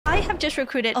just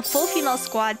recruited a full female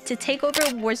squad to take over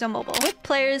Warzone Mobile with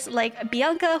players like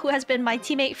Bianca, who has been my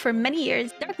teammate for many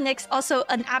years, Dark Nyx, also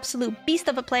an absolute beast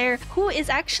of a player who is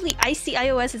actually Icy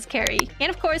iOS's carry, and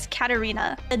of course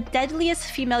Katarina, the deadliest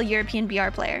female European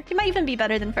BR player. She might even be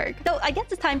better than Ferg. So I guess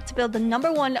it's time to build the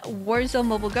 #1 Warzone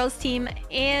Mobile girls team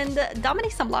and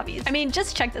dominate some lobbies. I mean,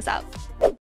 just check this out.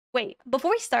 Wait, before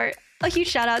we start, a huge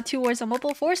shout out to Warzone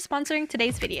Mobile for sponsoring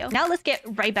today's video. Now let's get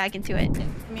right back into it.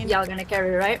 I mean, y'all gonna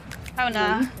carry, right? Oh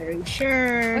no.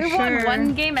 Sure. We won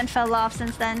one game and fell off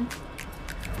since then.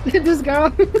 This girl.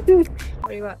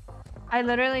 Where you at? I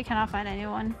literally cannot find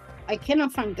anyone. I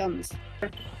cannot find guns.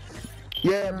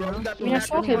 Yeah, bro. You got I mean, I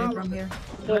saw him from here.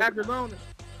 have your own.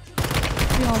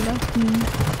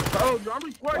 Oh, I'm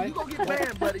recording. You gonna get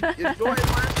banned, buddy. Enjoy it,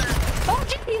 man. Oh,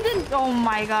 he's in. Oh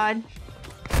my god.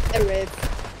 Aerith.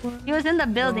 He was in the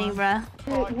building, bruh.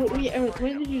 Wait, Aerith,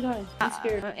 where did you die? I'm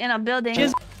scared. In a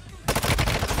building.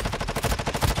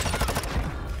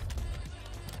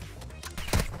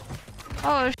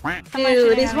 Oh,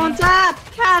 Dude, he's one tap!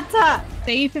 Kata!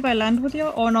 Safe if I land with you?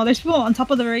 Oh no, there's people on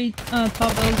top of the very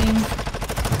top building.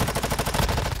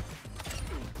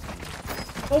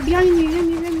 Oh, behind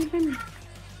you, behind me.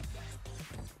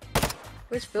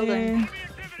 Which building?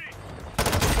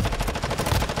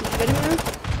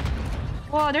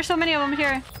 whoa, there's so many of them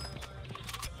here.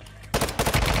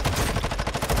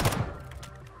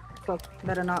 Fuck,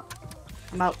 better not.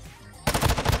 I'm out.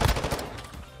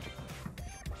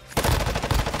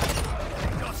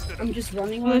 I'm just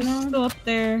running Oh, right they're now. still up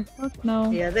there. Fuck no.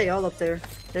 Yeah, they all up there.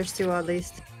 There's two at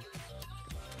least.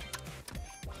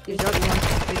 He's dropping one.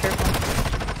 Be careful.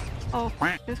 Oh,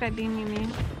 this guy beaming me.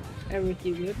 Aerith,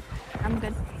 you good? I'm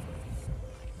good.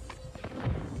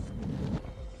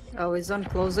 Oh, he's on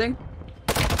closing.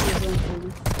 Yes,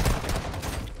 I'm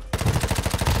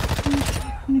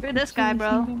cool. You're this guy,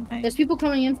 bro. There's people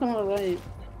coming in from our right.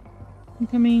 I'm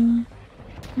coming.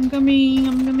 I'm coming.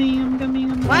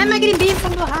 Why am I getting beamed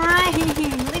from behind?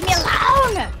 Leave me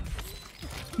alone!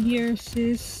 Here,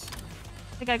 sis.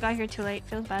 I think I got here too late.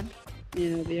 Feels bad.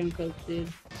 Yeah, Bianca did.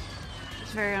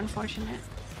 It's very unfortunate.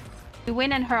 We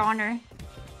win in her honor.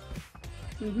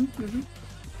 Doesn't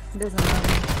matter.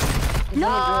 He's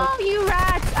No, only you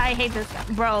rats! I hate this guy.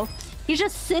 Bro, he's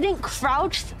just sitting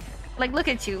crouched. Like, look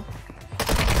at you.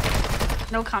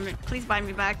 No comment. Please buy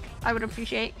me back. I would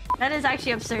appreciate. That is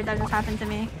actually absurd that just happened to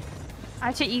me. I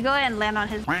had to ego and land on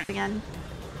his again.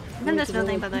 He's in this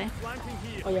building, by the way.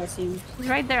 Oh yeah, I see him. He's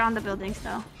right there on the building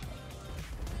still.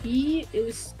 He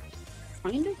is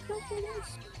kind of close, I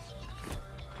guess.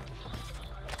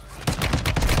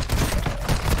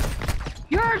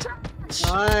 You're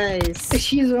Nice.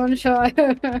 She's one shot.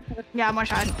 yeah, I'm one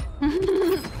shot.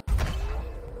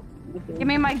 Okay. Give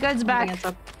me my goods back. It's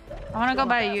up. I want to go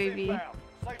buy a UAV.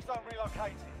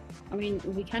 I mean,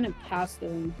 we kind of passed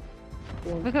them.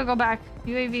 We could go back.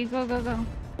 UAV, go, go, go.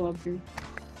 Go up here.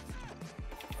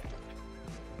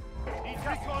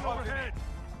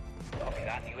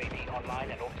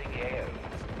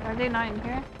 Are they not in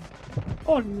here?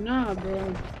 Oh nah,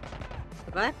 bro.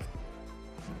 The back?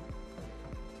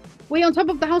 Wait, on top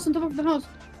of the house, on top of the house.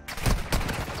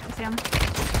 I see him.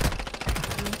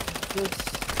 Yes.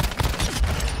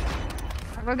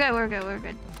 We're good, we're good, we're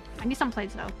good. I need some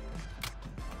plates though.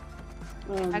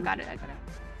 I got it, I got it.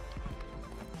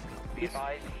 Be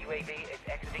advised, UAV is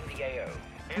exiting the AO.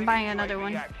 I'm buying another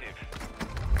one.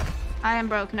 I am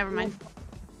broke, never mind.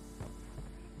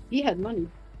 He had money.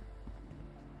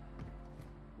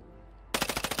 It's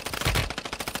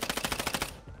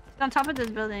on top of this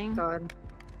building. God.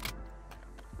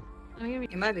 Let me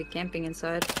He might be camping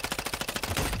inside.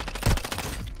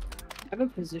 I have a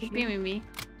position. He's beaming me.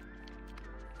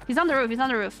 He's on the roof, he's on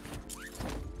the roof.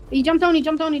 He jumped down, he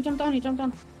jumped down, he jumped down, he jumped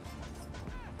down.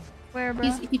 Where,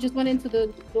 bro? He just went into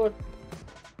the door.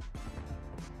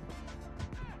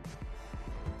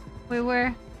 Wait,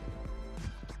 where?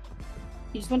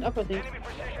 He just went up, I think. Enemy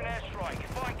precision airstrike.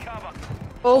 Find cover.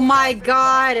 Oh my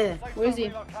god! Where is he?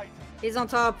 He's on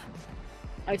top.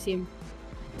 I see him.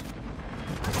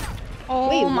 Oh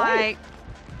Wait, what? my.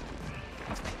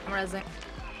 I'm resing.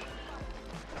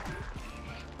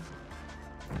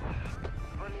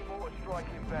 Friendly mortar strike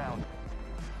inbound.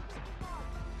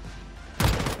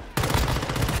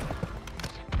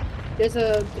 There's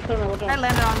a... I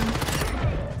landed on him.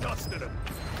 Dusted him.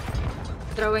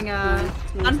 Throwing a...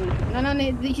 No,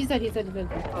 he's dead, he's dead.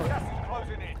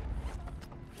 Closing in.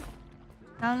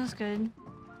 That was good.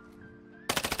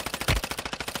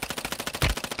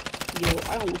 Yo,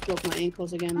 I almost broke my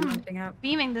ankles again. Jumping out.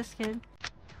 Beaming this kid.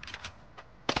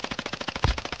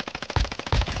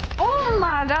 Oh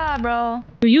my my god, bro.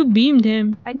 You beamed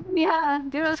him. Yeah,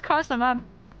 dude, let's cross them up.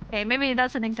 Okay, maybe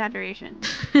that's an exaggeration.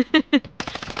 What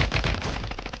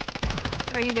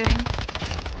are you doing?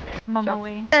 I'm on my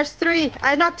way. There's 3.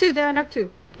 I knocked 2. There, I knocked 2.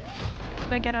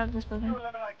 But get out of this building.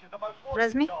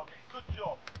 Res me.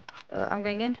 I'm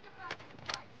going in.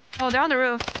 Oh, they're on the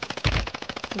roof.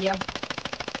 Yeah.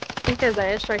 I think there's an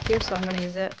airstrike here, so I'm gonna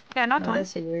use it. Yeah, not No, one.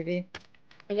 that's a UAV.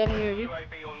 I gotta hear you.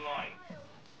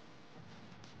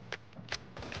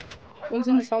 What's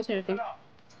in this house here, I think?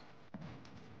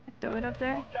 Throw it up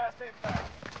there.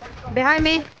 Behind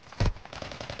me.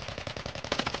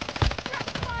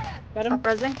 Got him? Stop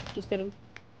resing. Just get him.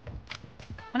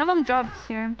 One of them drops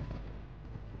here.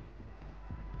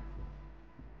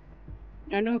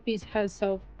 I don't know if he has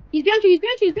self. He's behind you, he's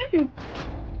behind you, he's behind you!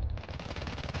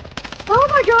 Oh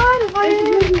my god!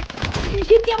 He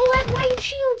hit the all white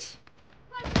shields!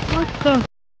 What the?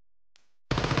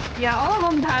 Yeah, all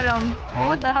of them had them.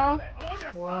 What the hell?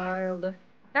 Wild.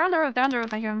 They're on the roof. They're on the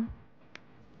roof. I hear them.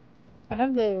 I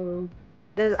have the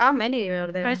There's how many are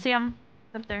I there? see them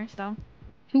up there. So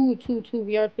two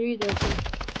VR3s or two.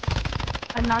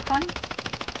 I knocked one.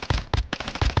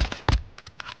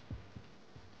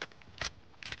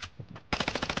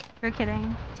 You're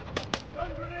kidding.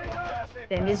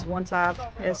 Damn, he's one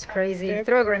tap. It's crazy. Okay.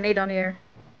 Throw a grenade on here.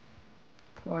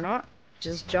 Or not.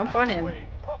 Just jump on him.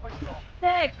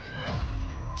 Sick.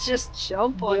 Just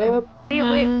jump on him.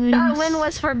 Wait, that win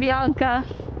was for Bianca.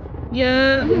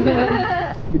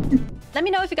 Yeah. Let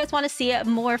me know if you guys want to see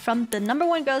more from the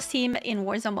 #1 girls team in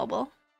Warzone Mobile.